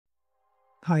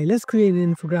Hi, let's create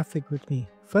an infographic with me.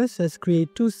 First, let's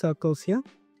create two circles here,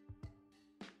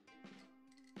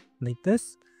 like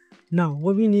this. Now,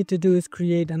 what we need to do is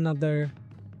create another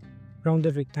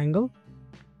rounded rectangle.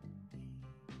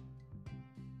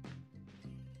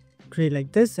 Create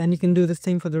like this, and you can do the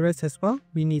same for the rest as well.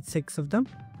 We need 6 of them,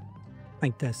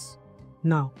 like this.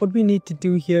 Now, what we need to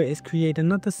do here is create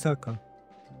another circle.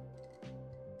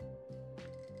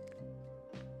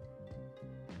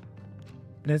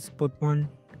 Let's put one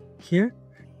here.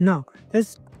 Now,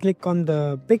 let's click on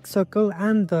the big circle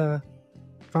and the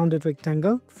rounded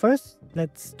rectangle. First,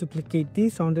 let's duplicate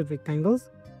these rounded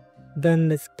rectangles. Then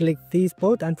let's click these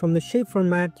both, and from the shape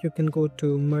format, you can go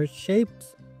to merge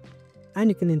shapes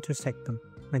and you can intersect them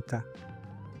like that.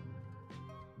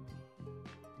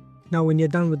 Now, when you're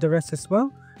done with the rest as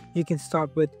well, you can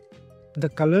start with the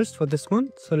colors for this one.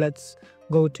 So let's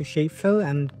go to shape fill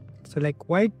and select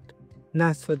white. And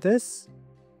as for this,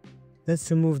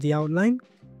 let's remove the outline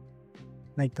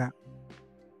like that.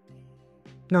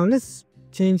 Now let's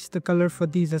change the color for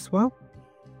these as well.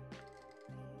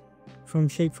 From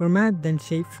shape format, then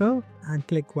shape fill and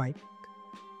click white.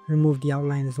 Remove the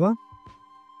outline as well.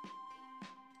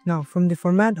 Now from the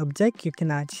format object, you can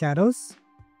add shadows.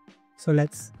 So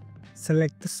let's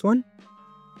select this one.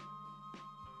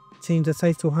 Change the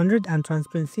size to 100 and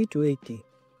transparency to 80.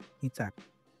 Like that.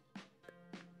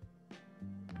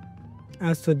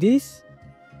 As for these,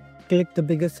 click the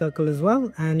bigger circle as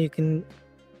well, and you can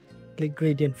click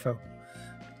gradient fill.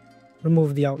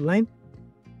 Remove the outline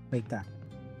like that.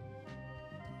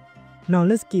 Now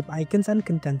let's keep icons and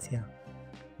contents here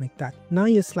like that. Now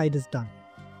your slide is done.